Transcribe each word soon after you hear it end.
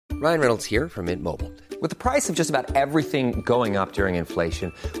Ryan Reynolds here from Mint Mobile. With the price of just about everything going up during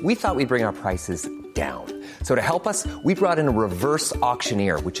inflation, we thought we'd bring our prices down. So to help us, we brought in a reverse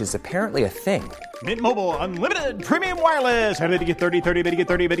auctioneer, which is apparently a thing. Mint Mobile Unlimited Premium Wireless. How to get 30, 30, bit to get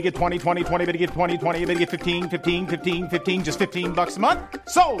 30, bit to get 20, 20, 20, bit to get 20, 20, bit to get 15, 15, 15, 15, just $15 a month?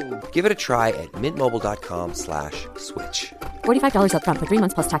 Sold! Give it a try at mintmobile.com/switch. $45 up front for 3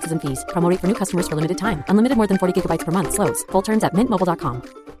 months plus taxes and fees. Promo rate for new customers for limited time. Unlimited more than 40 gigabytes per month. Slows full terms at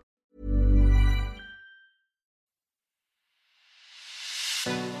mintmobile.com.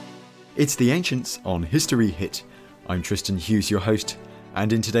 It's The Ancients on History Hit. I'm Tristan Hughes, your host,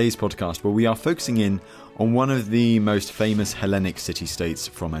 and in today's podcast, we are focusing in on one of the most famous Hellenic city-states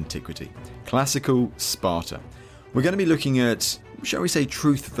from antiquity, classical Sparta. We're going to be looking at, shall we say,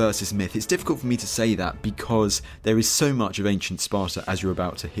 truth versus myth. It's difficult for me to say that because there is so much of ancient Sparta, as you're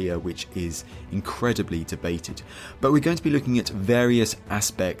about to hear, which is incredibly debated. But we're going to be looking at various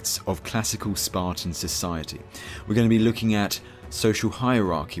aspects of classical Spartan society. We're going to be looking at social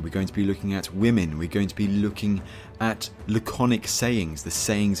hierarchy, we're going to be looking at women, we're going to be looking at laconic sayings, the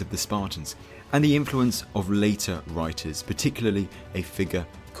sayings of the Spartans, and the influence of later writers, particularly a figure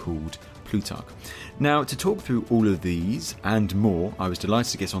called Plutarch. Now, to talk through all of these and more, I was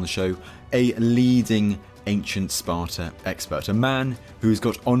delighted to get on the show a leading ancient Sparta expert, a man who has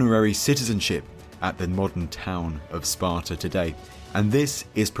got honorary citizenship at the modern town of Sparta today. And this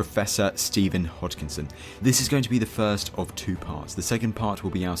is Professor Stephen Hodkinson. This is going to be the first of 2 parts. The second part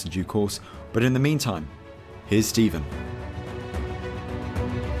will be out in due course, but in the meantime, here's Stephen.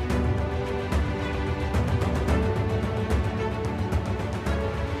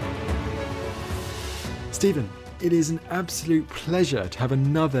 Stephen, it is an absolute pleasure to have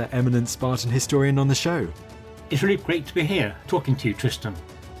another eminent Spartan historian on the show. It's really great to be here, talking to you, Tristan.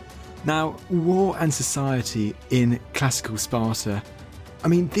 Now, war and society in classical Sparta, I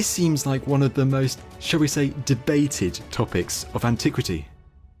mean, this seems like one of the most, shall we say, debated topics of antiquity.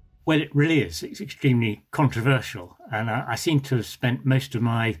 Well, it really is. It's extremely controversial, and I seem to have spent most of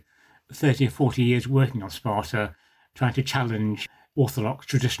my 30 or 40 years working on Sparta, trying to challenge orthodox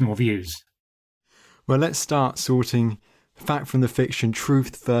traditional views. Well, let's start sorting fact from the fiction,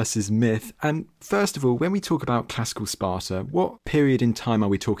 truth versus myth. And first of all, when we talk about classical Sparta, what period in time are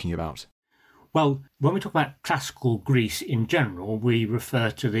we talking about? Well, when we talk about classical Greece in general, we refer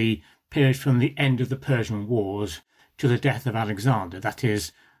to the period from the end of the Persian Wars to the death of Alexander, that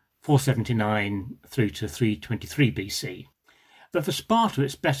is 479 through to 323 BC. But for Sparta,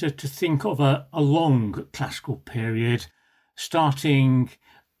 it's better to think of a long classical period starting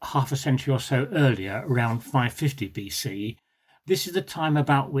half a century or so earlier, around 550 BC. This is the time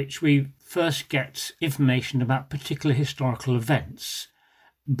about which we first get information about particular historical events.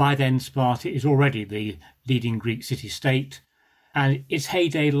 By then, Sparta is already the leading Greek city-state, and its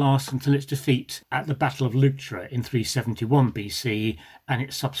heyday lasts until its defeat at the Battle of Leuctra in 371 BC and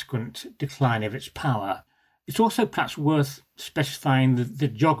its subsequent decline of its power. It's also perhaps worth specifying the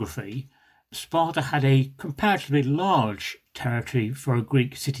geography. Sparta had a comparatively large territory for a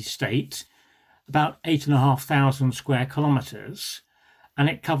Greek city-state, about 8,500 square kilometres, and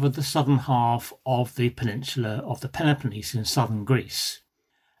it covered the southern half of the peninsula of the Peloponnese in southern Greece.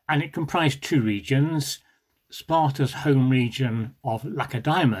 And it comprised 2 regions, Sparta's home region of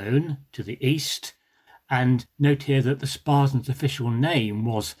Lacedaemon to the east, and note here that the Spartans' official name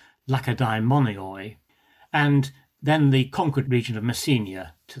was Lacedaemonioi, and then the conquered region of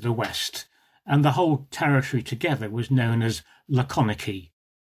Messenia to the west. And the whole territory together was known as Laconici.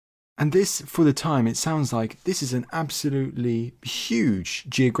 And this, for the time, it sounds like this is an absolutely huge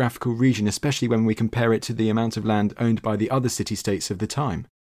geographical region, especially when we compare it to the amount of land owned by the other city-states of the time.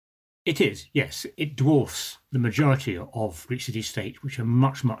 It is, yes. It dwarfs the majority of Greek city-states, which are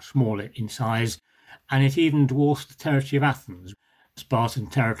much, much smaller in size, and it even dwarfs the territory of Athens. Spartan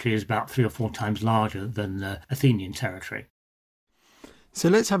territory is about 3 or 4 times larger than the Athenian territory. So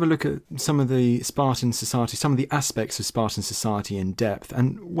let's have a look at some of the Spartan society, some of the aspects of Spartan society in depth.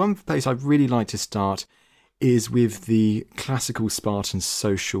 And one place I'd really like to start is with the classical Spartan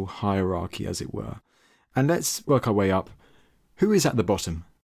social hierarchy, as it were. And let's work our way up. Who is at the bottom?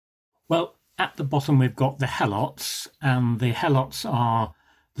 Well, at the bottom we've got the Helots, and the Helots are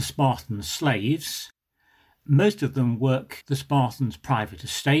the Spartan slaves. Most of them work the Spartans' private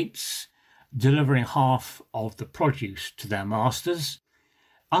estates, delivering half of the produce to their masters.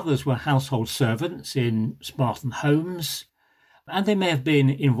 Others were household servants in Spartan homes, and they may have been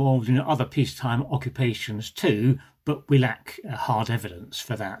involved in other peacetime occupations too, but we lack hard evidence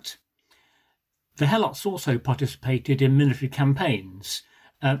for that. The Helots also participated in military campaigns,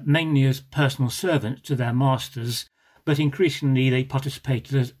 mainly as personal servants to their masters, but increasingly they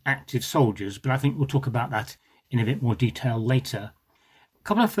participated as active soldiers, but I think we'll talk about that in a bit more detail later. A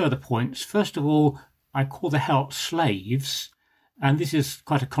couple of further points. First of all, I call the Helots slaves, and this is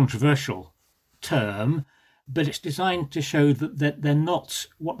quite a controversial term, but it's designed to show that they're not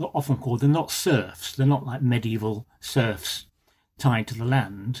what they're often called, they're not serfs, they're not like medieval serfs tied to the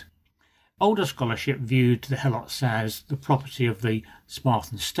land. Older scholarship viewed the Helots as the property of the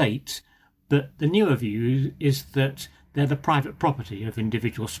Spartan state, but the newer view is that they're the private property of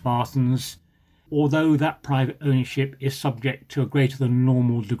individual Spartans, although that private ownership is subject to a greater than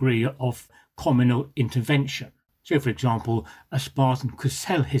normal degree of communal intervention. So, for example, a Spartan could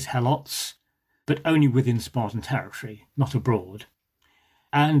sell his Helots, but only within Spartan territory, not abroad.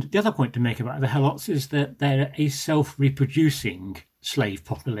 And the other point to make about the Helots is that they're a self-reproducing slave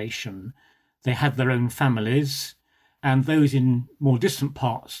population. They had their own families, and those in more distant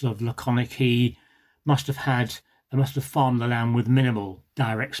parts of Laconiki must have farmed the land with minimal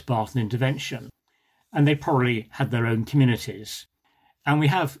direct Spartan intervention. And they probably had their own communities. And we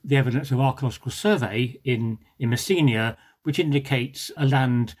have the evidence of archaeological survey in Messenia, which indicates a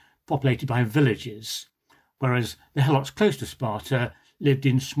land populated by villages, whereas the Helots close to Sparta lived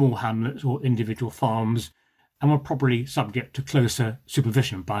in small hamlets or individual farms and were probably subject to closer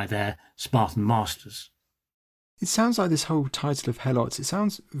supervision by their Spartan masters. It sounds like this whole title of Helots, it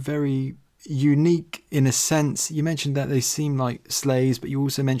sounds very unique in a sense. You mentioned that they seem like slaves, but you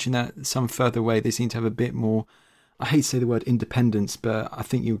also mentioned that some further away they seem to have a bit more, I hate to say the word independence, but I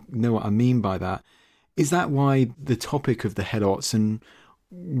think you know what I mean by that. Is that why the topic of the Helots and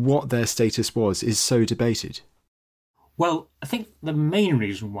what their status was is so debated? Well, I think the main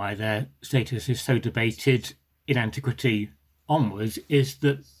reason why their status is so debated in antiquity onwards is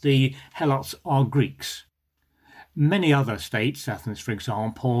that the Helots are Greeks. Many other states, Athens for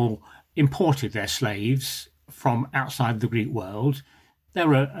example, imported their slaves from outside the Greek world. There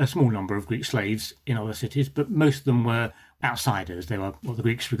were a small number of Greek slaves in other cities, but most of them were outsiders. They were what the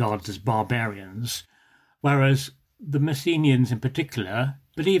Greeks regarded as barbarians, whereas the Messenians in particular,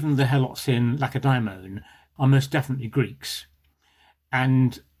 but even the Helots in Lacedaemon, are most definitely Greeks.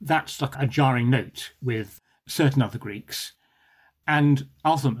 And that's like a jarring note with certain other Greeks. And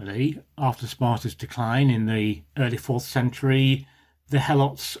ultimately, after Sparta's decline in the early 4th century, the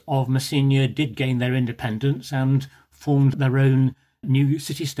Helots of Messenia did gain their independence and formed their own new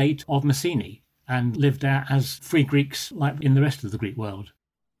city-state of Messene and lived there as free Greeks like in the rest of the Greek world.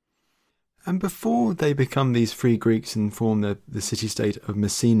 And before they become these free Greeks and form the city-state of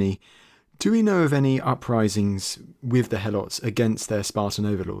Messene, do we know of any uprisings with the Helots against their Spartan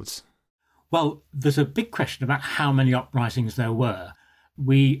overlords? Well, there's a big question about how many uprisings there were.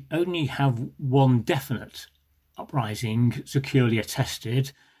 We only have one definite uprising securely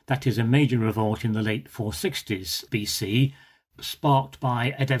attested, that is a major revolt in the late 460s BC, sparked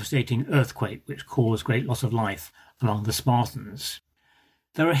by a devastating earthquake which caused great loss of life among the Spartans.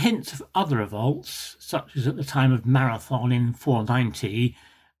 There are hints of other revolts, such as at the time of Marathon in 490.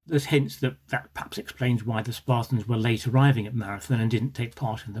 There's hints that perhaps explains why the Spartans were late arriving at Marathon and didn't take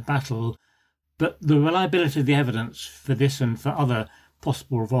part in the battle. But the reliability of the evidence for this and for other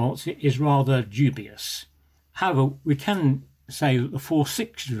possible revolts is rather dubious. However, we can say that the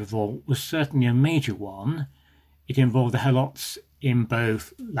 460 revolt was certainly a major one. It involved the Helots in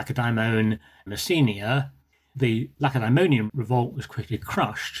both Lacedaemon and Messenia. The Lacedaemonian revolt was quickly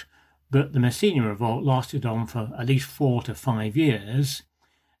crushed, but the Messenian revolt lasted on for at least 4 to 5 years.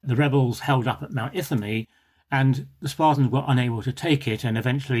 The rebels held up at Mount Ithome, and the Spartans were unable to take it and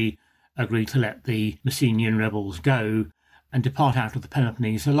eventually agreed to let the Messenian rebels go and depart out of the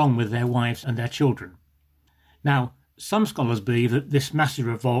Peloponnese along with their wives and their children. Now, some scholars believe that this massive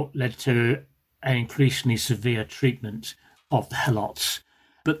revolt led to an increasingly severe treatment of the Helots,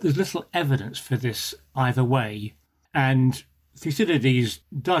 but there's little evidence for this either way. And Thucydides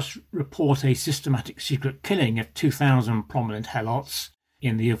does report a systematic secret killing of 2,000 prominent Helots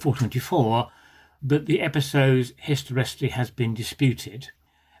in the year 424, but the episode's historicity has been disputed.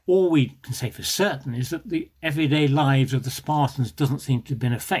 All we can say for certain is that the everyday lives of the Spartans doesn't seem to have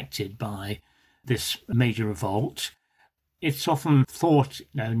been affected by this major revolt. It's often thought,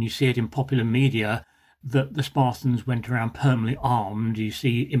 and you see it in popular media, that the Spartans went around permanently armed. You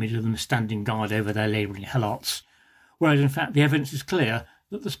see images of them standing guard over their labouring Helots, whereas in fact the evidence is clear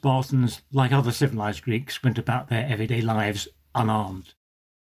that the Spartans, like other civilised Greeks, went about their everyday lives unarmed.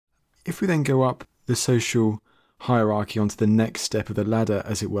 If we then go up the social hierarchy onto the next step of the ladder,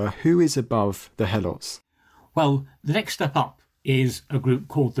 as it were, who is above the Helots? Well, the next step up is a group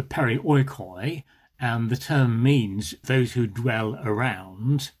called the Perioikoi, and the term means those who dwell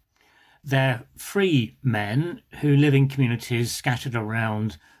around. They're free men who live in communities scattered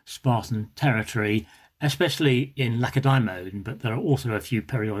around Spartan territory, especially in Lacedaemon, but there are also a few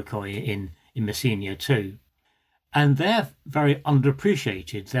periodicoi in Messenia too. And they're very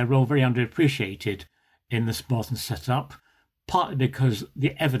underappreciated, their role very underappreciated in the Spartan setup, partly because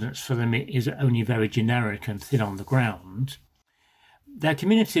the evidence for them is only very generic and thin on the ground. Their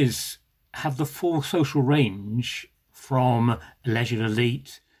communities have the full social range from leisured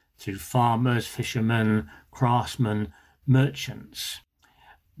elite to farmers, fishermen, craftsmen, merchants.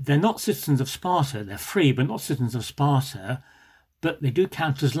 They're not citizens of Sparta, they're free but not citizens of Sparta, but they do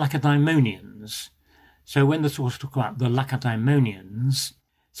count as Lacedaemonians. So when the sources talk about the Lacedaemonians,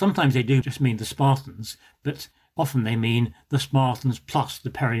 sometimes they do just mean the Spartans, but often they mean the Spartans plus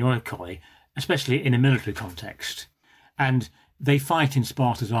the periodicoi, especially in a military context. And they fight in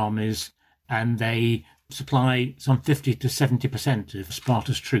Sparta's armies and they supply some 50 to 70% of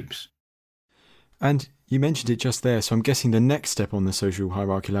Sparta's troops. And you mentioned it just there, so I'm guessing the next step on the social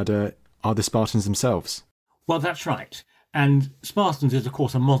hierarchy ladder are the Spartans themselves. Well, that's right. And Spartans is, of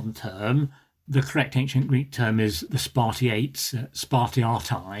course, a modern term. The correct ancient Greek term is the Spartiates,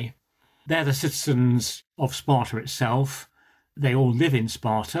 Spartiati. They're the citizens of Sparta itself. They all live in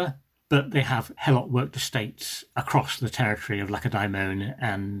Sparta, but they have helot worked estates across the territory of Lacedaemon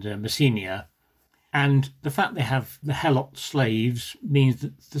and Messenia. And the fact they have the helot slaves means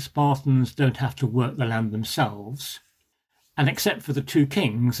that the Spartans don't have to work the land themselves. And except for the two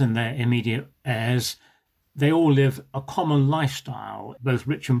kings and their immediate heirs, they all live a common lifestyle, both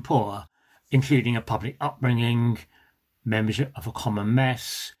rich and poor, including a public upbringing, membership of a common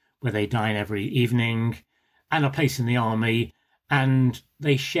mess, where they dine every evening, and a place in the army, and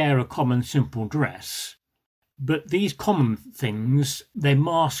they share a common simple dress. But these common things, they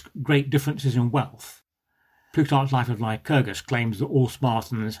mask great differences in wealth. Plutarch's Life of Lycurgus claims that all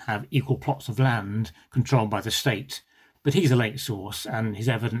Spartans have equal plots of land controlled by the state, but he's a late source and his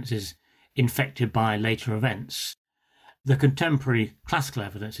evidence is infected by later events. The contemporary classical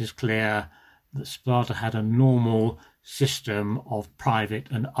evidence is clear that Sparta had a normal system of private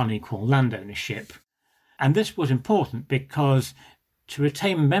and unequal land ownership. And this was important because to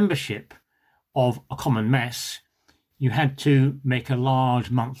retain membership of a common mess, you had to make a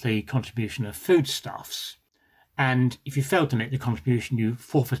large monthly contribution of foodstuffs. And if you failed to make the contribution, you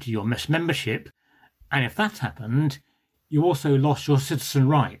forfeited your mess membership. And if that happened, you also lost your citizen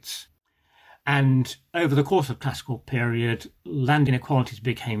rights. And over the course of the classical period, land inequalities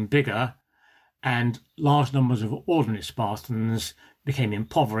became bigger and large numbers of ordinary Spartans became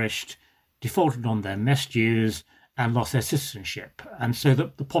impoverished, defaulted on their mess dues, and lost their citizenship. And so the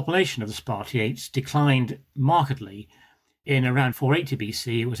population of the Spartiates declined markedly. In around 480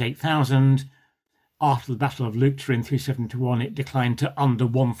 BC, it was 8,000. After the Battle of Leuctra in 371, it declined to under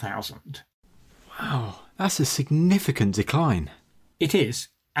 1,000. Wow, that's a significant decline. It is,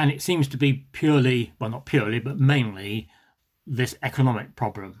 and it seems to be purely, well, not purely, but mainly this economic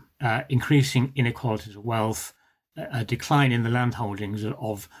problem, increasing inequalities of wealth, a decline in the landholdings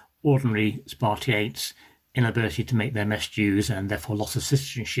of ordinary Spartiates, inability to make their mess dues and therefore loss of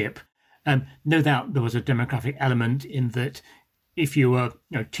citizenship. No doubt there was a demographic element in that if you were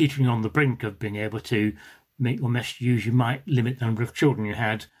teetering on the brink of being able to make your mess dues, you might limit the number of children you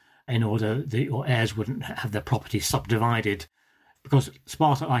had in order that your heirs wouldn't have their property subdivided. Because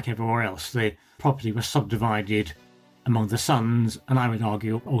Sparta, like everywhere else, the property was subdivided among the sons, and I would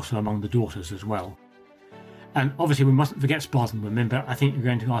argue also among the daughters as well. And obviously we mustn't forget Spartan women, but I think you're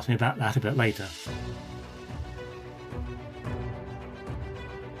going to ask me about that a bit later.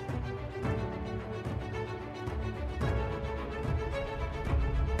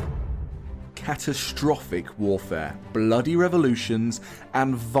 Catastrophic warfare, bloody revolutions,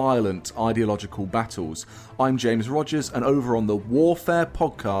 and violent ideological battles. I'm James Rogers, and over on the Warfare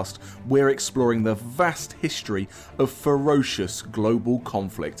podcast, we're exploring the vast history of ferocious global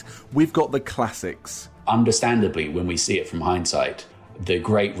conflict. We've got the classics. Understandably, when we see it from hindsight, the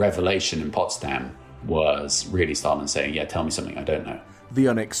great revelation in Potsdam was really Stalin saying, yeah, tell me something I don't know. The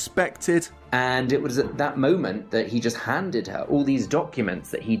unexpected. And it was at that moment that he just handed her all these documents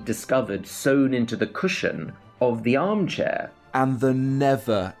that he'd discovered sewn into the cushion of the armchair. And the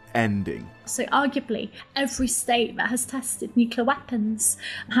never ending. So arguably, every state that has tested nuclear weapons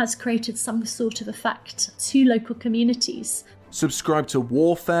has created some sort of effect to local communities. Subscribe to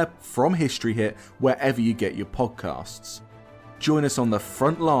Warfare from History Hit wherever you get your podcasts. Join us on the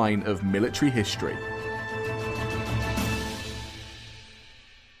front line of military history.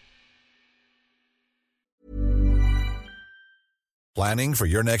 Planning for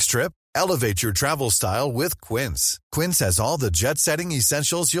your next trip? Elevate your travel style with Quince. Quince has all the jet-setting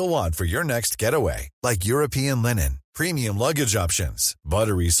essentials you'll want for your next getaway, like European linen, premium luggage options,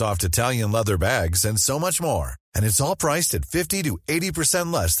 buttery soft Italian leather bags, and so much more. And it's all priced at 50 to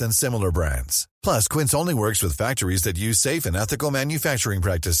 80% less than similar brands. Plus, Quince only works with factories that use safe and ethical manufacturing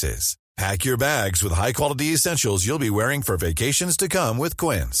practices. Pack your bags with high-quality essentials you'll be wearing for vacations to come with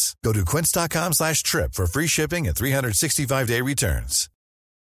Quince. Go to quince.com/trip for free shipping and 365-day returns.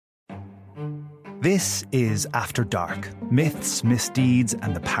 This is After Dark, myths, misdeeds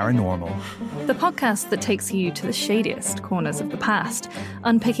and the paranormal. The podcast that takes you to the shadiest corners of the past,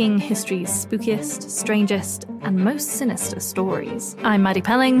 unpicking history's spookiest, strangest and most sinister stories. I'm Maddie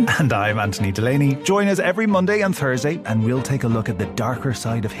Pelling. And I'm Anthony Delaney. Join us every Monday and Thursday and we'll take a look at the darker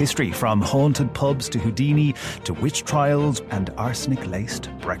side of history, from haunted pubs to Houdini to witch trials and arsenic-laced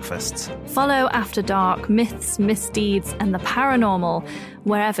breakfasts. Follow After Dark, myths, misdeeds and the paranormal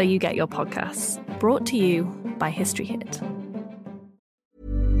wherever you get your podcasts. Brought to you by History Hit.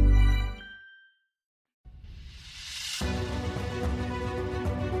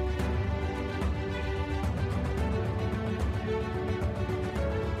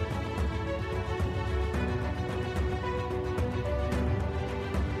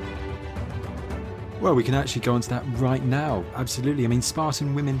 Well, we can actually go on to that right now. Absolutely. I mean,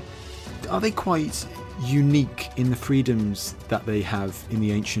 Spartan women, are they quite unique in the freedoms that they have in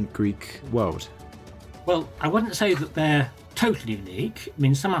the ancient Greek world? Well, I wouldn't say that they're totally unique. I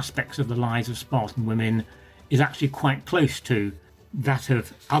mean, some aspects of the lives of Spartan women is actually quite close to that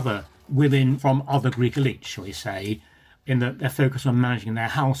of other women from other Greek elites, shall we say, in that they're focused on managing their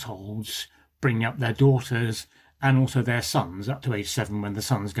households, bringing up their daughters, and also their sons, up to age 7 when the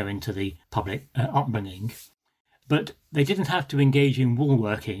sons go into the public upbringing. But they didn't have to engage in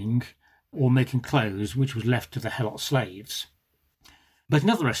woolworking or making clothes, which was left to the helot slaves. But in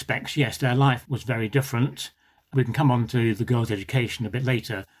other respects, yes, their life was very different. We can come on to the girls' education a bit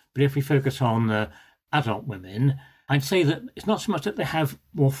later, but if we focus on adult women, I'd say that it's not so much that they have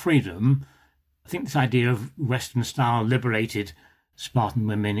more freedom. I think this idea of Western-style liberated Spartan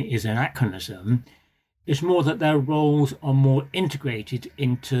women is an anachronism. It's more that their roles are more integrated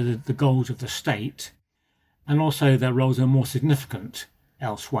into the goals of the state, and also their roles are more significant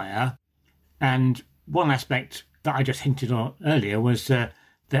elsewhere. And one aspect that I just hinted on earlier was their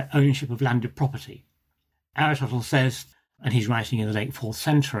ownership of landed property. Aristotle says, and he's writing in the late 4th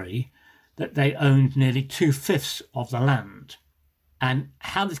century, that they owned nearly 2/5 of the land. And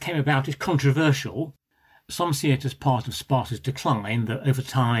how this came about is controversial. Some see it as part of Sparta's decline, that over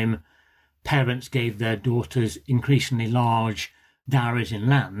time parents gave their daughters increasingly large dowries in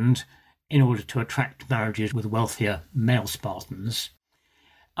land in order to attract marriages with wealthier male Spartans.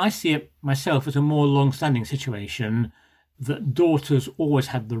 I see it myself as a more long-standing situation that daughters always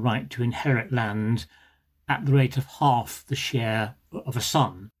had the right to inherit land at the rate of half the share of a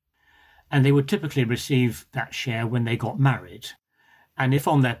son, and they would typically receive that share when they got married. And if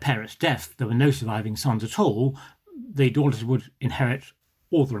on their parents' death there were no surviving sons at all, the daughters would inherit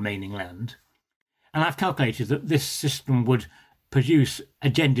all the remaining land. And I've calculated that this system would produce a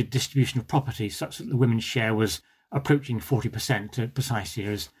gendered distribution of property such that the women's share was approaching 40%, precisely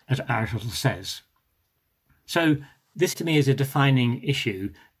as Aristotle says. So this to me is a defining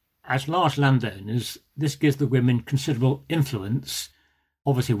issue. As large landowners, this gives the women considerable influence,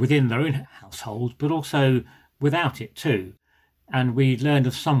 obviously within their own household, but also without it too. And we learned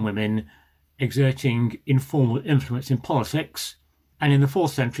of some women exerting informal influence in politics. And in the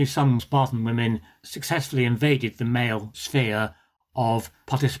 4th century, some Spartan women successfully invaded the male sphere of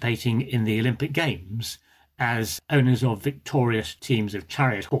participating in the Olympic Games as owners of victorious teams of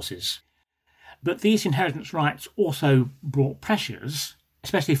chariot horses. But these inheritance rights also brought pressures,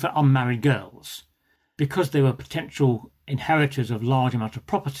 especially for unmarried girls. Because they were potential inheritors of large amounts of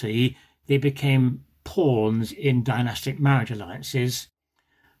property, they became pawns in dynastic marriage alliances.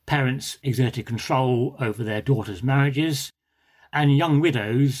 Parents exerted control over their daughters' marriages, and young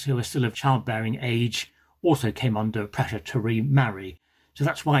widows who were still of childbearing age also came under pressure to remarry. So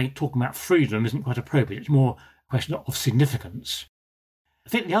that's why talking about freedom isn't quite appropriate. It's more a question of significance. I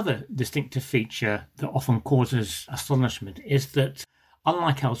think the other distinctive feature that often causes astonishment is that,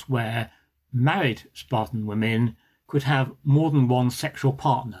 unlike elsewhere, married Spartan women could have more than one sexual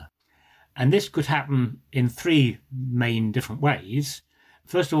partner. And this could happen in 3 main different ways.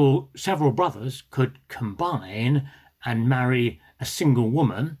 First of all, several brothers could combine and marry a single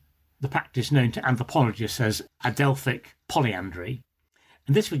woman, the practice known to anthropologists as Adelphic polyandry.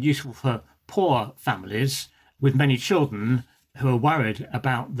 And this was useful for poor families with many children who are worried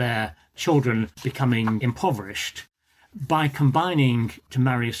about their children becoming impoverished. By combining to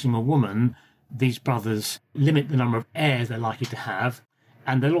marry a single woman, these brothers limit the number of heirs they're likely to have,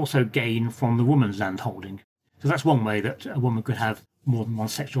 and they'll also gain from the woman's landholding. So that's one way that a woman could have more than one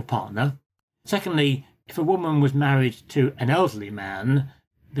sexual partner. Secondly, if a woman was married to an elderly man,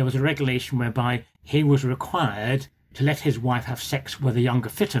 there was a regulation whereby he was required to let his wife have sex with a younger,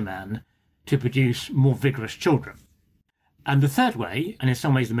 fitter man to produce more vigorous children. And the third way, and in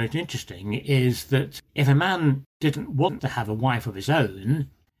some ways the most interesting, is that if a man didn't want to have a wife of his own,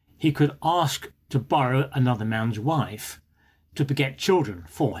 he could ask to borrow another man's wife to beget children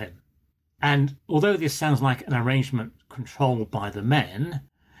for him. And although this sounds like an arrangement controlled by the men,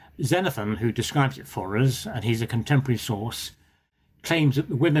 Xenophon, who describes it for us, and he's a contemporary source, claims that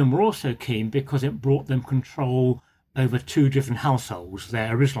the women were also keen because it brought them control over two different households,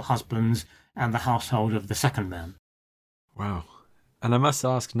 their original husbands and the household of the second man. Wow. And I must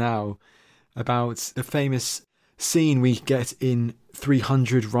ask now about the famous scene we get in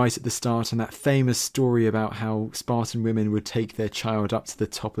 300 right at the start, and that famous story about how Spartan women would take their child up to the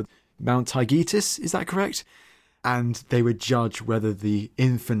top of Mount Taygetus, is that correct? And they would judge whether the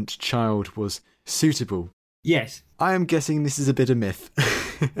infant child was suitable. Yes. I am guessing this is a bit of myth.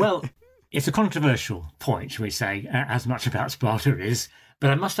 Well, it's a controversial point, shall we say, as much about Sparta is,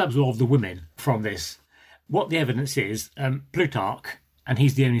 but I must absolve the women from this. What the evidence is, Plutarch, and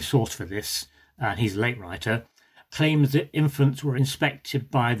he's the only source for this, and he's a late writer, claims that infants were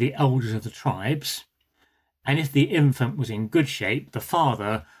inspected by the elders of the tribes, and if the infant was in good shape, the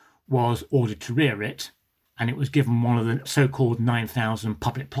father was ordered to rear it, and it was given one of the so-called 9,000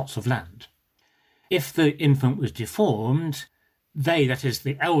 public plots of land. If the infant was deformed, they, that is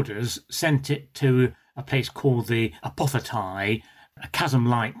the elders, sent it to a place called the Apothetai, a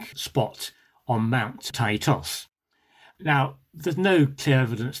chasm-like spot on Mount Taygetus. Now, there's no clear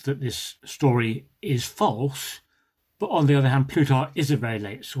evidence that this story is false, but on the other hand, Plutarch is a very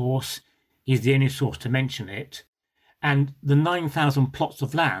late source. He's the only source to mention it. And the 9,000 plots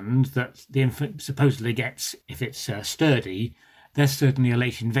of land that the infant supposedly gets, if it's sturdy, they're certainly a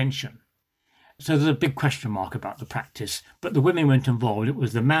late invention. So there's a big question mark about the practice. But the women weren't involved. It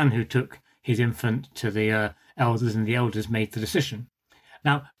was the man who took his infant to the elders, and the elders made the decision.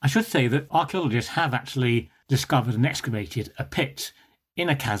 Now, I should say that archaeologists have actually discovered and excavated a pit in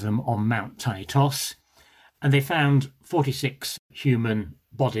a chasm on Mount Taygetus, and they found 46 human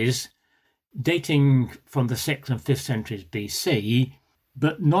bodies dating from the 6th and 5th centuries BC,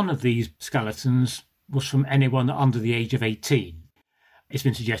 but none of these skeletons was from anyone under the age of 18. It's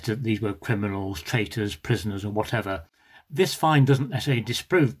been suggested that these were criminals, traitors, prisoners, or whatever. This find doesn't necessarily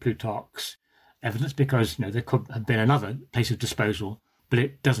disprove Plutarch's evidence because there could have been another place of disposal, but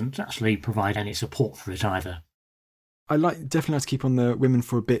it doesn't actually provide any support for it either. I'd definitely like to keep on the women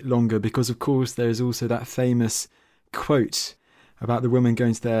for a bit longer because, of course, there is also that famous quote about the woman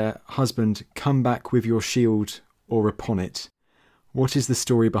going to their husband, "Come back with your shield or upon it." What is the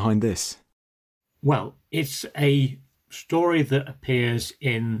story behind this? Well, it's a story that appears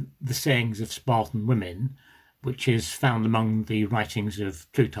in the sayings of Spartan women, which is found among the writings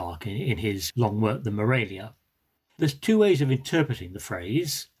of Plutarch in his long work, the Moralia. There's two ways of interpreting the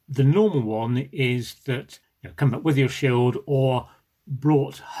phrase. The normal one is that come back with your shield or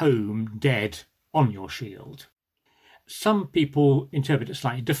brought home dead on your shield. Some people interpret it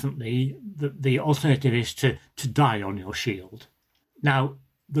slightly differently, that the alternative is to die on your shield. Now,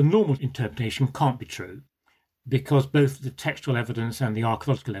 the normal interpretation can't be true, because both the textual evidence and the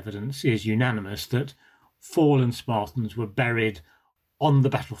archaeological evidence is unanimous that fallen Spartans were buried on the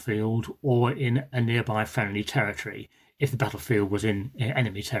battlefield or in a nearby friendly territory, if the battlefield was in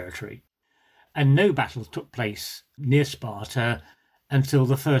enemy territory. And no battles took place near Sparta until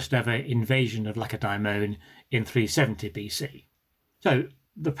the first ever invasion of Lacedaemon in 370 BC. So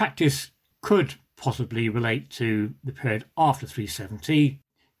the practice could possibly relate to the period after 370,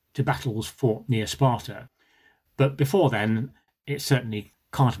 to battles fought near Sparta. But before then, it certainly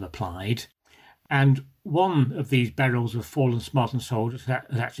can't have applied. And one of these burials of fallen Spartan soldiers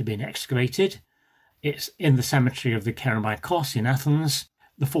has actually been excavated. It's in the cemetery of the Kerameikos in Athens,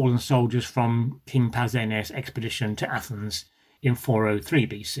 the fallen soldiers from King Pausanias' expedition to Athens in 403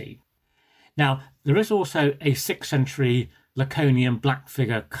 BC. Now, there is also a 6th century Laconian black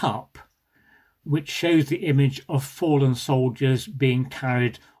figure cup, which shows the image of fallen soldiers being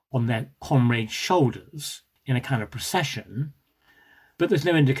carried on their comrades' shoulders in a kind of procession, but there's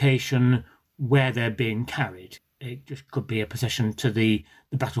no indication where they're being carried. It just could be a procession to the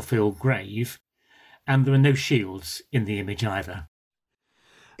battlefield grave, and there are no shields in the image either.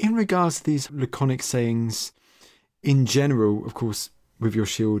 In regards to these laconic sayings, in general, of course, with your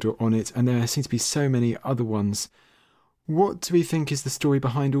shield or on it, and there seem to be so many other ones, What do we think is the story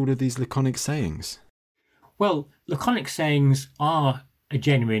behind all of these laconic sayings? Well, laconic sayings are a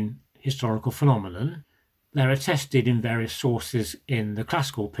genuine historical phenomenon. They're attested in various sources in the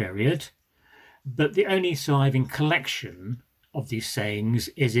classical period, but the only surviving collection of these sayings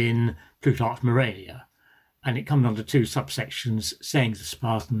is in Plutarch's Moralia, and it comes under two subsections, sayings of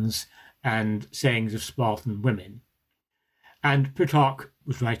Spartans and sayings of Spartan women. And Plutarch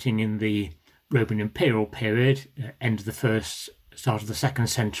was writing in the Roman imperial period, end of the first, start of the second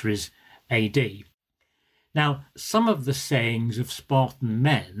centuries AD. Now, some of the sayings of Spartan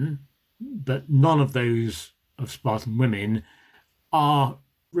men, but none of those of Spartan women, are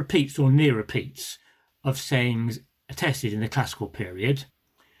repeats or near repeats of sayings attested in the classical period.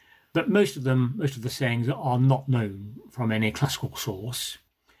 But most of the sayings are not known from any classical source.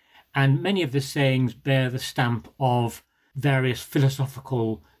 And many of the sayings bear the stamp of various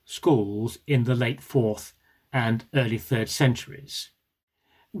philosophical schools in the late 4th and early 3rd centuries.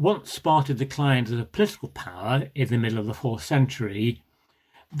 Once Sparta declined as a political power in the middle of the 4th century,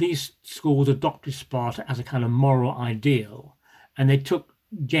 these schools adopted Sparta as a kind of moral ideal, and they took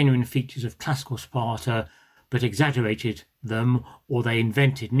genuine features of classical Sparta but exaggerated them, or they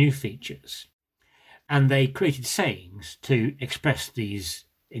invented new features. And they created sayings to express these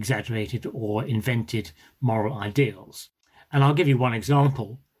exaggerated or invented moral ideals. And I'll give you one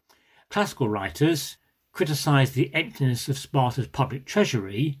example. Classical writers criticised the emptiness of Sparta's public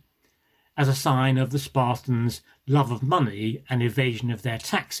treasury as a sign of the Spartans' love of money and evasion of their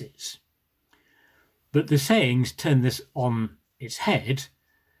taxes. But the sayings turn this on its head.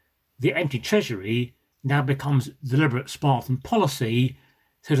 The empty treasury now becomes deliberate Spartan policy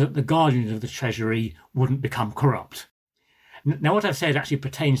so that the guardians of the treasury wouldn't become corrupt. Now, what I've said actually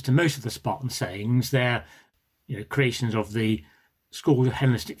pertains to most of the Spartan sayings. They're creations of the schools of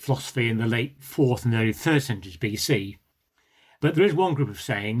Hellenistic philosophy in the late 4th and early 3rd centuries BC. But there is one group of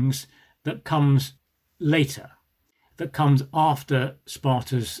sayings that comes later, that comes after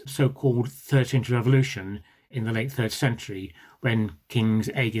Sparta's so-called 3rd century revolution in the late 3rd century, when kings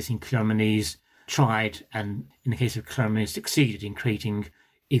Agis and Cleomenes tried, and in the case of Cleomenes succeeded in creating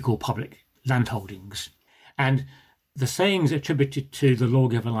equal public landholdings. And the sayings attributed to the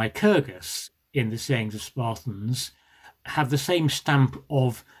lawgiver Lycurgus in the sayings of Spartans have the same stamp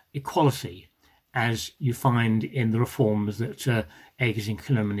of equality as you find in the reforms that Agis and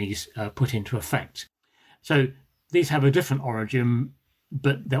Cleomenes put into effect. So these have a different origin,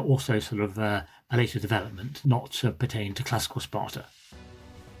 but they're also sort of a later development, not pertaining to classical Sparta.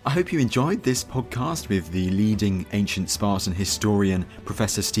 I hope you enjoyed this podcast with the leading ancient Spartan historian,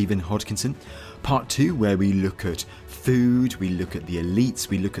 Professor Stephen Hodkinson. Part 2, where we look at food, we look at the elites,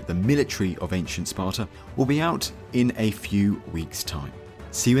 we look at the military of ancient Sparta, will be out in a few weeks' time.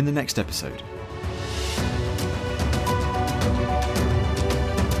 See you in the next episode.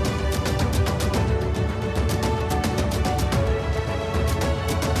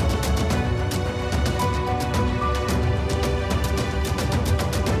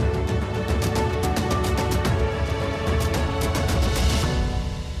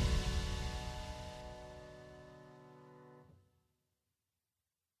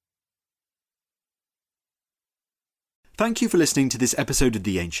 Thank you for listening to this episode of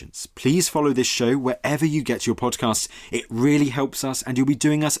The Ancients. Please follow this show wherever you get your podcasts. It really helps us and you'll be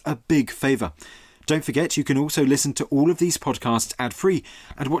doing us a big favour. Don't forget you can also listen to all of these podcasts ad-free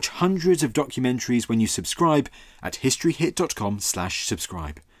and watch hundreds of documentaries when you subscribe at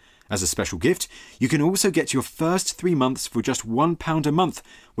historyhit.com/subscribe. As a special gift, you can also get your first 3 months for just £1 a month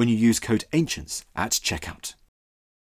when you use code ANCIENTS at checkout.